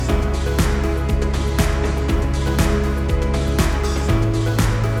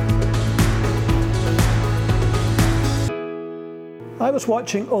I was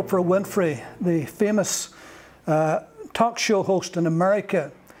watching Oprah Winfrey, the famous talk show host in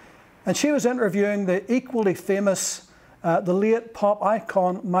America, and she was interviewing the equally famous, the late pop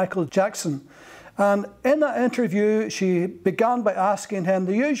icon Michael Jackson. And in that interview, she began by asking him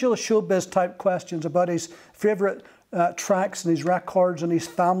the usual showbiz type questions about his favourite tracks and his records and his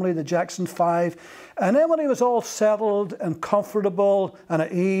family, the Jackson 5. And then when he was all settled and comfortable and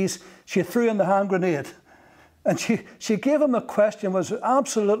at ease, she threw in the hand grenade. And she gave him a question that was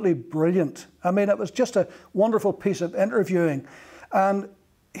absolutely brilliant. I mean, it was just a wonderful piece of interviewing. And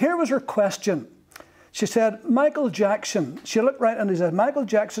here was her question. She said, Michael Jackson, she looked right and he said, Michael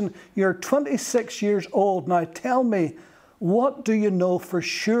Jackson, you're 26 years old. Now tell me, what do you know for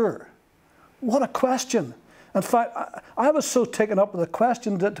sure? What a question. In fact, I was so taken up with the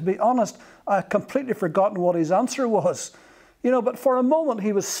question that, to be honest, I had completely forgotten what his answer was. You know, but for a moment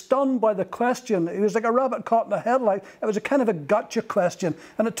he was stunned by the question. He was like a rabbit caught in a headlight. It was a kind of a gotcha question.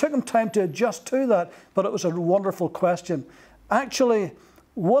 And it took him time to adjust to that, but it was a wonderful question. Actually,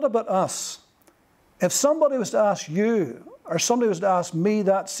 what about us? If somebody was to ask you, or somebody was to ask me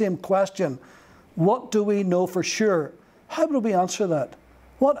that same question, what do we know for sure? How would we answer that?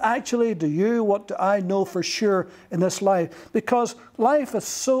 What actually what do I know for sure in this life? Because life is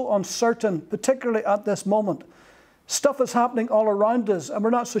so uncertain, particularly at this moment. Stuff is happening all around us, and we're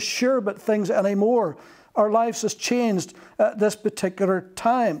not so sure about things anymore. Our lives has changed at this particular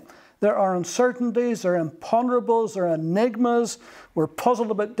time. There are uncertainties, there are imponderables, there are enigmas. We're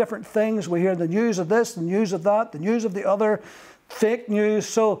puzzled about different things. We hear the news of this, the news of that, the news of the other, fake news.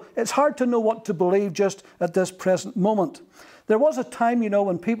 So it's hard to know what to believe just at this present moment. There was a time, you know,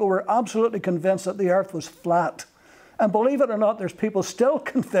 when people were absolutely convinced that the earth was flat. And believe it or not, there's people still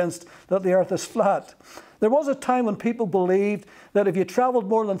convinced that the earth is flat. There was a time when people believed that if you traveled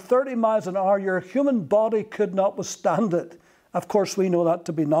more than 30 miles an hour, your human body could not withstand it. Of course, we know that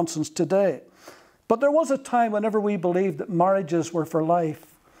to be nonsense today. But there was a time whenever we believed that marriages were for life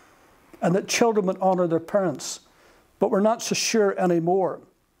and that children would honour their parents. But we're not so sure anymore.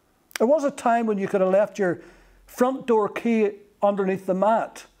 There was a time when you could have left your front door key underneath the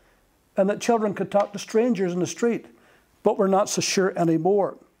mat and that children could talk to strangers in the street. But we're not so sure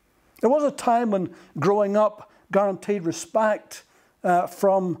anymore. There was a time when growing up guaranteed respect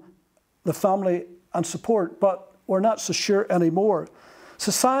from the family and support, but we're not so sure anymore.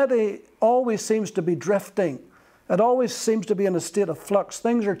 Society always seems to be drifting. It always seems to be in a state of flux.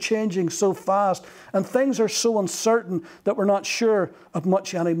 Things are changing so fast, and things are so uncertain that we're not sure of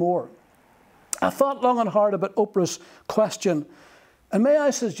much anymore. I thought long and hard about Oprah's question, and may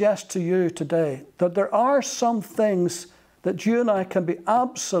I suggest to you today that there are some things that you and I can be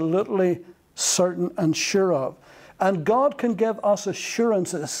absolutely certain and sure of. And God can give us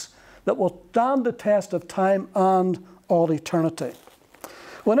assurances that will stand the test of time and all eternity.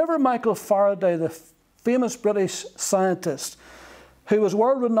 Whenever Michael Faraday, the famous British scientist, who was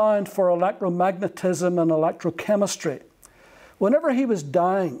world-renowned for electromagnetism and electrochemistry, whenever he was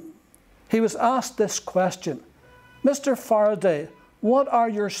dying, he was asked this question, Mr. Faraday, what are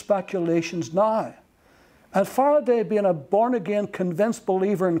your speculations now? And Faraday, being a born-again, convinced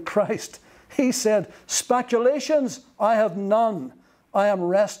believer in Christ, he said, speculations, I have none. I am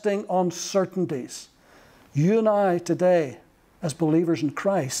resting on certainties. You and I today, as believers in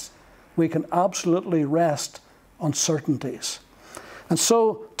Christ, we can absolutely rest on certainties. And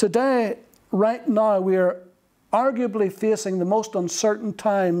so today, right now, we are arguably facing the most uncertain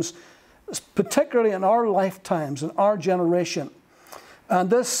times, particularly in our lifetimes, in our generation. And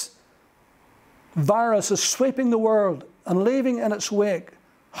this virus is sweeping the world and leaving in its wake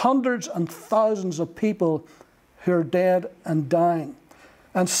hundreds and thousands of people who are dead and dying.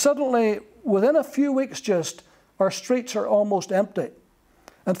 And suddenly, within a few weeks just, our streets are almost empty.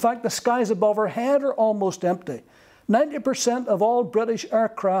 In fact, the skies above our head are almost empty. 90% of all British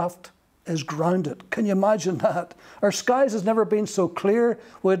aircraft is grounded. Can you imagine that? Our skies has never been so clear.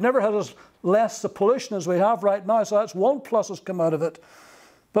 We've never had as less pollution as we have right now, so that's one plus has come out of it.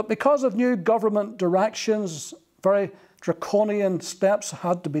 But because of new government directions, very draconian steps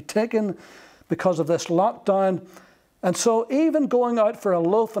had to be taken because of this lockdown. And so even going out for a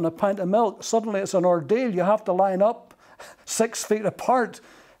loaf and a pint of milk, suddenly it's an ordeal. You have to line up 6 feet apart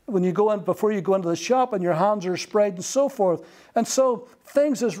when you go in, before you go into the shop, and your hands are sprayed and so forth. And so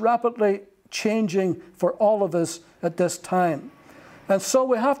things is rapidly changing for all of us at this time. And so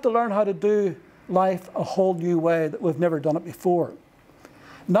we have to learn how to do life a whole new way that we've never done it before.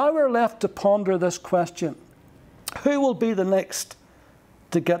 Now we're left to ponder this question. Who will be the next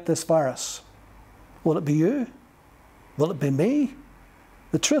to get this virus? Will it be you? Will it be me?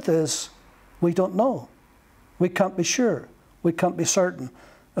 The truth is, we don't know. We can't be sure. We can't be certain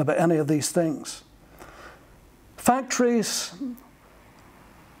about any of these things. Factories,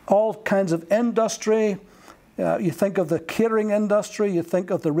 all kinds of industry. You think of the catering industry, you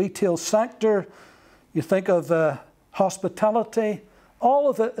think of the retail sector, you think of hospitality. All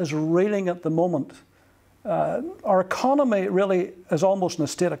of it is reeling at the moment. Our economy really is almost in a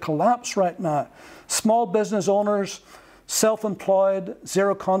state of collapse right now. Small business owners, self-employed,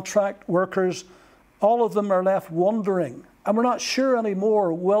 zero contract workers, all of them are left wondering. And we're not sure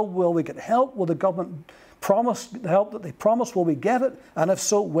anymore, will we get help? Will the government promise the help that they promised? Will we get it? And if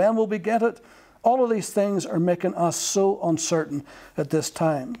so, when will we get it? All of these things are making us so uncertain at this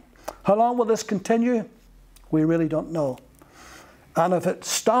time. How long will this continue? We really don't know. And if it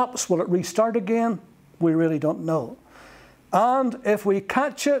stops, will it restart again? We really don't know. And if we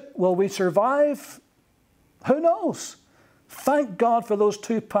catch it, will we survive? Who knows? Thank God for those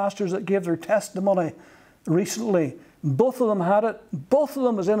two pastors that gave their testimony recently. Both of them had it. Both of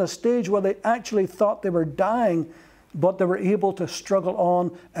them was in a stage where they actually thought they were dying, but they were able to struggle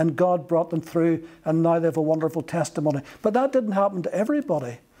on, and God brought them through, and now they have a wonderful testimony. But that didn't happen to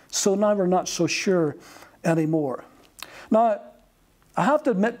everybody. So now we're not so sure anymore. Now, I have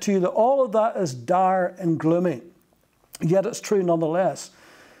to admit to you that all of that is dire and gloomy, yet it's true nonetheless.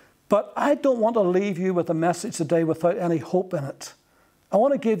 But I don't want to leave you with a message today without any hope in it. I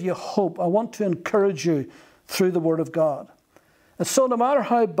want to give you hope. I want to encourage you through the Word of God. And so no matter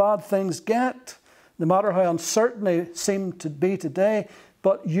how bad things get, no matter how uncertain they seem to be today,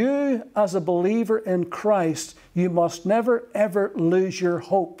 but you as a believer in Christ, you must never ever lose your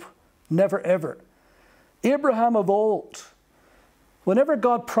hope. Never ever. Abraham of old, whenever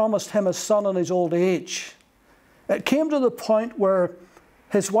God promised him a son in his old age, it came to the point where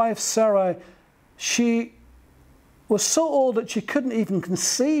his wife Sarah, she was so old that she couldn't even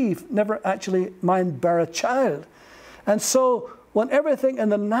conceive, never actually mind bear a child. And so when everything in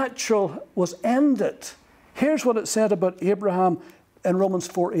the natural was ended, here's what it said about Abraham in Romans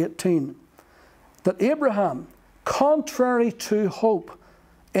 4:18. That Abraham, contrary to hope,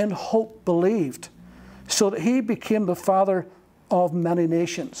 in hope believed, so that he became the father of many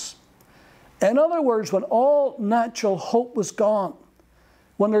nations. In other words, when all natural hope was gone,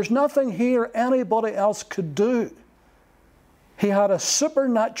 when there's nothing here anybody else could do, he had a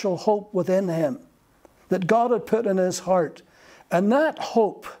supernatural hope within him that God had put in his heart. And that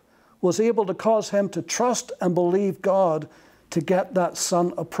hope was able to cause him to trust and believe God to get that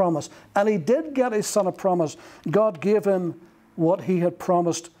son of promise. And he did get his son of promise. God gave him what he had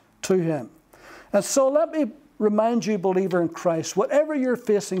promised to him. And so let me remind you, believer in Christ, whatever you're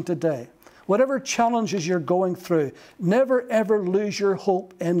facing today, whatever challenges you're going through, never ever lose your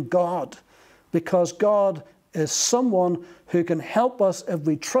hope in God, because God is someone who can help us if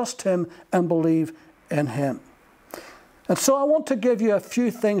we trust him and believe in him. And so I want to give you a few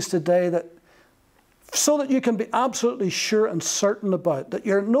things today so that you can be absolutely sure and certain about, that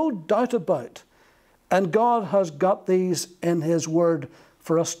you're no doubt about. And God has got these in his word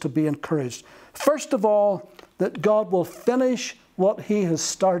for us to be encouraged. First of all, that God will finish what he has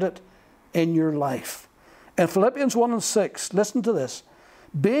started in your life. In Philippians 1:6, listen to this.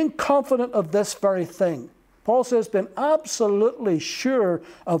 Being confident of this very thing. Paul says, being absolutely sure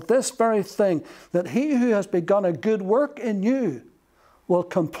of this very thing, that he who has begun a good work in you will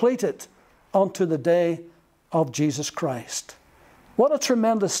complete it unto the day of Jesus Christ. What a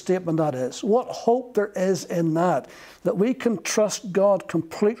tremendous statement that is. What hope there is in that we can trust God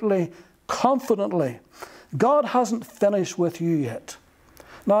completely, confidently. God hasn't finished with you yet.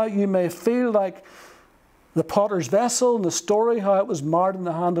 Now, you may feel like the potter's vessel in the story, how it was marred in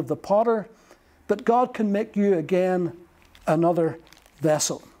the hand of the potter, but God can make you again another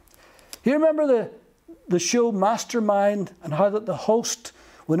vessel. You remember the show Mastermind, and how that the host,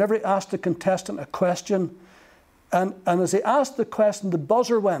 whenever he asked the contestant a question, and as he asked the question, the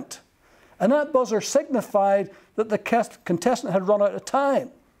buzzer went. And that buzzer signified that the contestant had run out of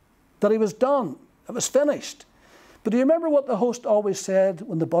time, that he was done, it was finished. But do you remember what the host always said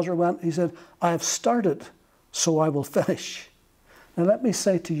when the buzzer went? He said, I have started, so I will finish. Now let me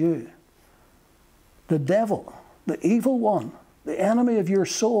say to you, the devil, the evil one, the enemy of your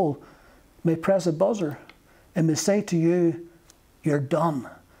soul, may press a buzzer and may say to you, you're done,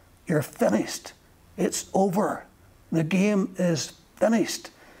 you're finished, it's over, the game is finished.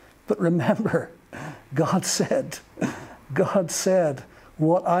 But remember, God said,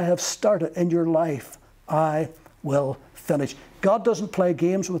 what I have started in your life, I will finish. God doesn't play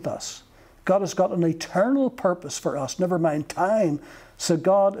games with us. God has got an eternal purpose for us, never mind time. So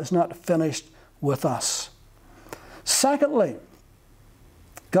God is not finished with us. Secondly,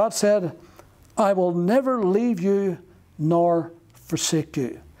 God said, I will never leave you nor forsake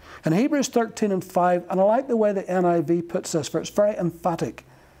you. In Hebrews 13:5, and I like the way the NIV puts this, for it's very emphatic.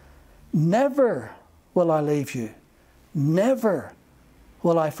 Never will I leave you. Never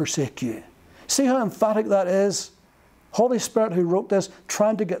will I forsake you. See how emphatic that is? Holy Spirit who wrote this,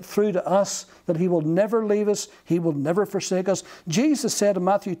 trying to get through to us that He will never leave us, He will never forsake us. Jesus said in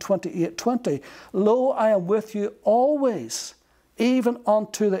Matthew 28:20, Lo, I am with you always, even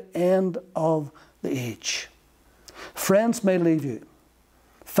unto the end of the age. Friends may leave you.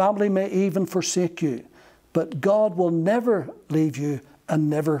 Family may even forsake you. But God will never leave you and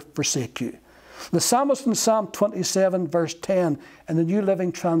never forsake you. The psalmist in Psalm 27 verse 10 in the New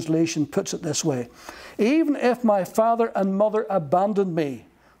Living Translation puts it this way. Even if my father and mother abandon me,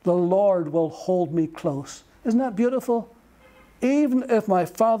 the Lord will hold me close. Isn't that beautiful? Even if my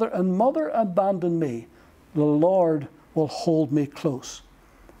father and mother abandon me, the Lord will hold me close.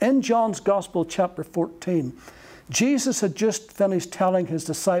 In John's Gospel, chapter 14, Jesus had just finished telling His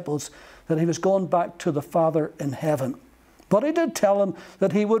disciples that He was going back to the Father in heaven. But He did tell them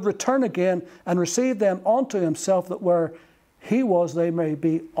that He would return again and receive them unto Himself, that where He was, they may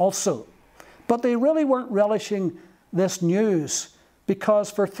be also. But they really weren't relishing this news, because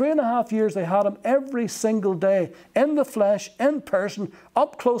for 3.5 years they had Him every single day, in the flesh, in person,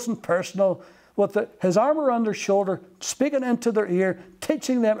 up close and personal, with His arm around their shoulder, speaking into their ear,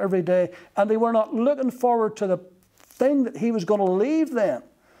 teaching them every day. And they were not looking forward to the thing that He was going to leave them.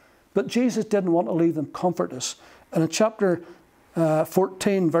 But Jesus didn't want to leave them comfortless. And in chapter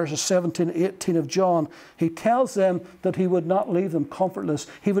 14, verses 17 and 18 of John, He tells them that He would not leave them comfortless.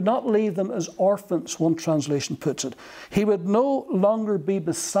 He would not leave them as orphans, one translation puts it. He would no longer be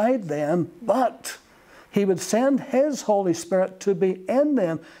beside them, but He would send His Holy Spirit to be in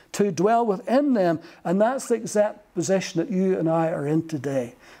them, to dwell within them. And that's the exact position that you and I are in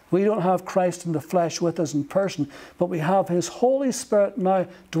today. We don't have Christ in the flesh with us in person, but we have His Holy Spirit now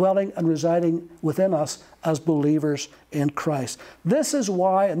dwelling and residing within us as believers in Christ. This is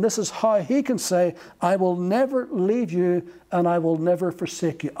why, and this is how He can say, I will never leave you and I will never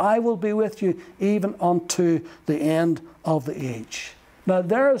forsake you. I will be with you even unto the end of the age. Now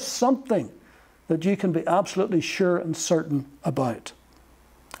there is something that you can be absolutely sure and certain about.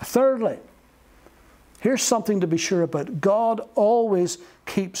 Thirdly, here's something to be sure about. God always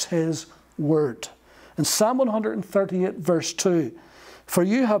keeps His word. In Psalm 138 verse 2, for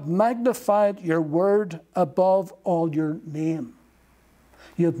you have magnified your word above all your name.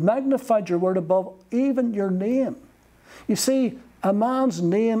 You have magnified your word above even your name. You see, a man's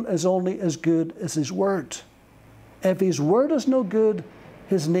name is only as good as his word. If his word is no good,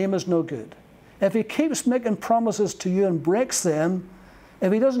 his name is no good. If he keeps making promises to you and breaks them,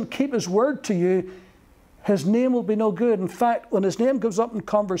 if he doesn't keep his word to you, his name will be no good. In fact, when his name comes up in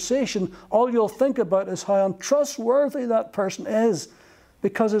conversation, all you'll think about is how untrustworthy that person is.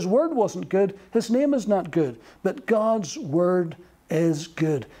 Because his word wasn't good, his name is not good. But God's word is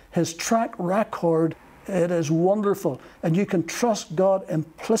good. His track record, it is wonderful. And you can trust God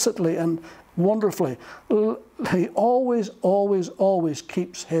implicitly and wonderfully. He always, always, always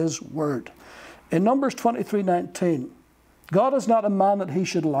keeps His word. In Numbers 23:19, God is not a man that He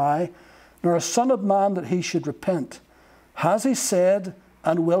should lie, nor a son of man that He should repent. Has He said,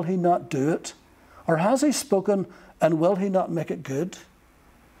 and will He not do it? Or has He spoken, and will He not make it good?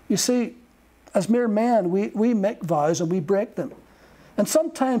 You see, as mere men, we make vows and we break them. And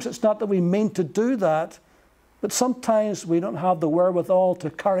sometimes it's not that we mean to do that, but sometimes we don't have the wherewithal to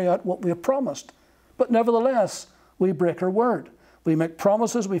carry out what we have promised. But nevertheless, we break our word. We make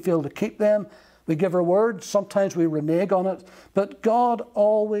promises, we fail to keep them. We give our word, sometimes we renege on it. But God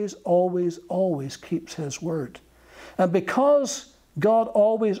always, always, always keeps His word. And because God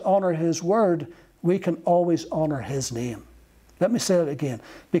always honors His word, we can always honor His name. Let me say it again.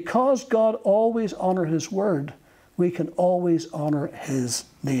 Because God always honors His word, we can always honor His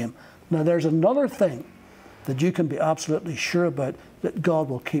name. Now there's another thing that you can be absolutely sure about, that God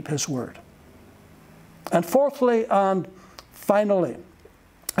will keep His word. And fourthly and finally,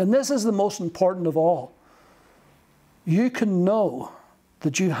 and this is the most important of all, you can know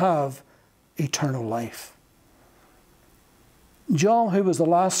that you have eternal life. John, who was the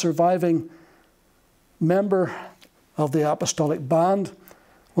last surviving member of the apostolic band,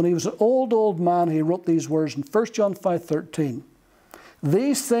 when he was an old man, he wrote these words in 1 John 5:13.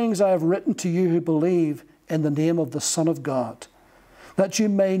 These things I have written to you who believe in the name of the Son of God, that you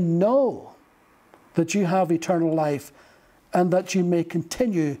may know that you have eternal life, and that you may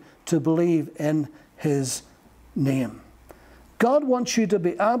continue to believe in His name. God wants you to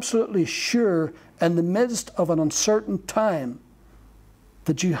be absolutely sure in the midst of an uncertain time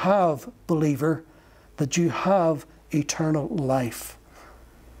that you have, believer, that you have eternal life.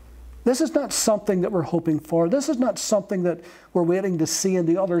 This is not something that we're hoping for. This is not something that we're waiting to see on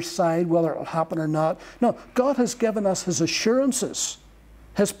the other side, whether it will happen or not. No, God has given us His assurances.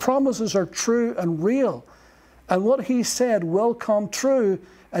 His promises are true and real. And what He said will come true.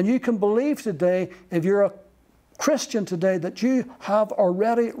 And you can believe today, if you're a Christian today, that you have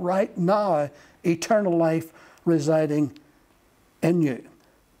already right now eternal life residing in you.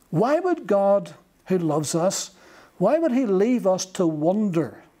 Why would God, who loves us, why would He leave us to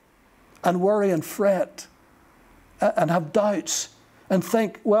wonder and worry and fret and have doubts and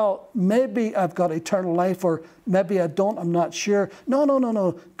think, well, maybe I've got eternal life, or maybe I don't, I'm not sure.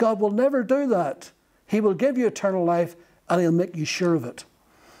 No. God will never do that. He will give you eternal life and He'll make you sure of it.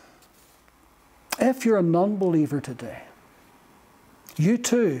 If you're a non-believer today, you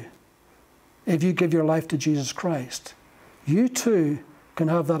too, if you give your life to Jesus Christ, you too can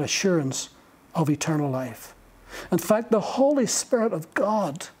have that assurance of eternal life. In fact, the Holy Spirit of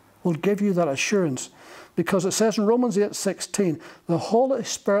God will give you that assurance, because it says in Romans 8:16, the Holy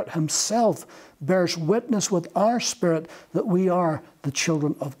Spirit Himself bears witness with our spirit that we are the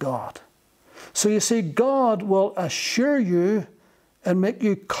children of God. So you see, God will assure you and make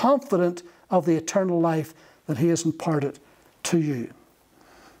you confident of the eternal life that He has imparted to you.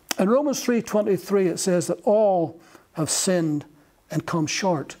 In Romans 3:23 it says that all have sinned and come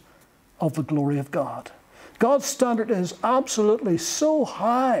short of the glory of God. God's standard is absolutely so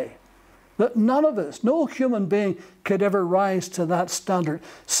high that none of us, no human being, could ever rise to that standard.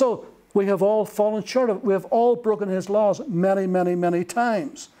 So we have all fallen short of it. We have all broken His laws many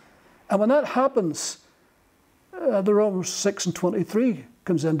times. And when that happens, the Romans 6:23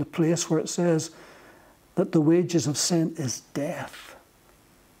 comes into place, where it says that the wages of sin is death.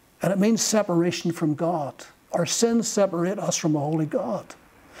 And it means separation from God. Our sins separate us from a holy God.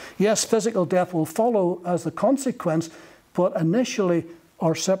 Yes, physical death will follow as the consequence, but initially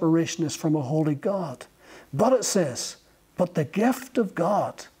our separation is from a holy God. But it says, but the gift of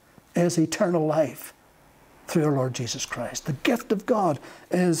God is eternal life through our Lord Jesus Christ. The gift of God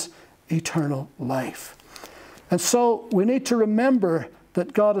is eternal life. And so we need to remember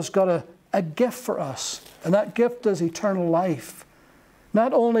that God has got a gift for us, and that gift is eternal life.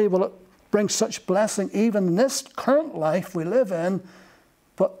 Not only will it bring such blessing even in this current life we live in,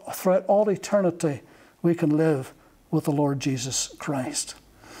 but throughout all eternity we can live with the Lord Jesus Christ.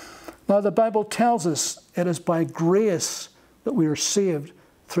 Now the Bible tells us it is by grace that we are saved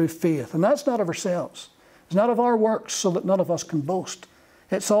through faith. And that's not of ourselves. It's not of our works, so that none of us can boast.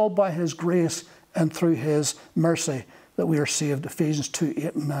 It's all by His grace and through His mercy that we are saved. Ephesians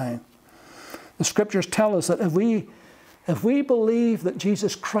 2:8 and 9. The Scriptures tell us that if we believe that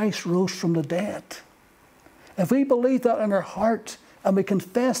Jesus Christ rose from the dead, if we believe that in our heart and we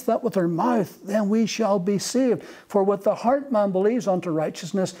confess that with our mouth, then we shall be saved. For with the heart man believes unto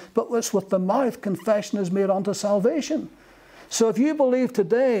righteousness, but it's with the mouth confession is made unto salvation. So if you believe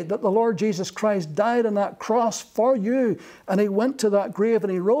today that the Lord Jesus Christ died on that cross for you, and He went to that grave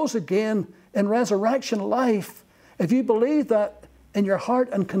and He rose again in resurrection life, if you believe that in your heart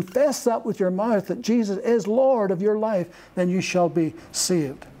and confess that with your mouth, that Jesus is Lord of your life, then you shall be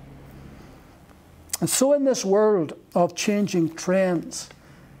saved. And so in this world of changing trends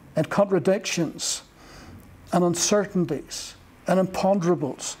and contradictions and uncertainties and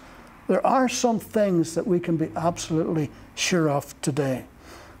imponderables, there are some things that we can be absolutely sure of today.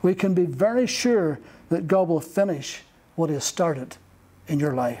 We can be very sure that God will finish what He has started in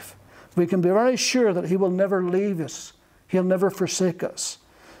your life. We can be very sure that He will never leave us. He'll never forsake us.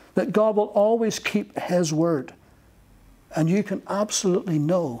 That God will always keep His word. And you can absolutely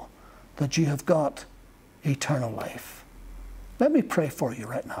know that you have got eternal life. Let me pray for you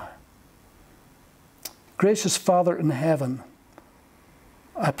right now. Gracious Father in heaven,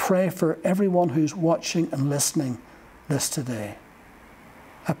 I pray for everyone who's watching and listening this today.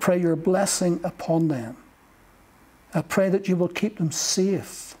 I pray your blessing upon them. I pray that you will keep them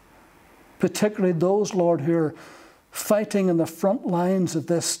safe, particularly those, Lord, who are fighting in the front lines of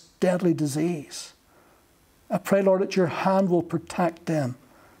this deadly disease. I pray, Lord, that your hand will protect them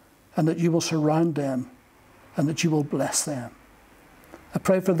and that you will surround them and that you will bless them. I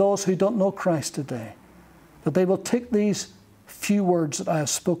pray for those who don't know Christ today, that they will take these few words that I have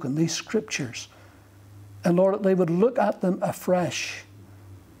spoken, these scriptures, and Lord, that they would look at them afresh,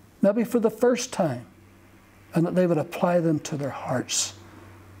 maybe for the first time, and that they would apply them to their hearts.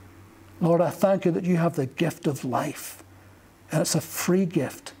 Lord, I thank you that you have the gift of life, and it's a free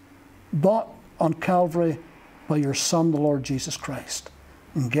gift, bought on Calvary by your Son, the Lord Jesus Christ,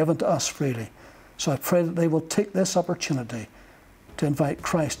 and given to us freely. So I pray that they will take this opportunity to invite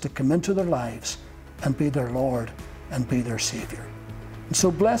Christ to come into their lives and be their Lord and be their Saviour. And so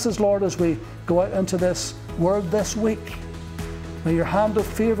bless us, Lord, as we go out into this world this week. May your hand of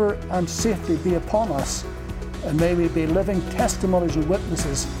favour and safety be upon us, and may we be living testimonies and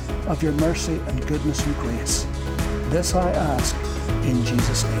witnesses of your mercy and goodness and grace. This I ask in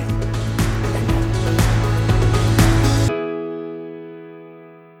Jesus' name.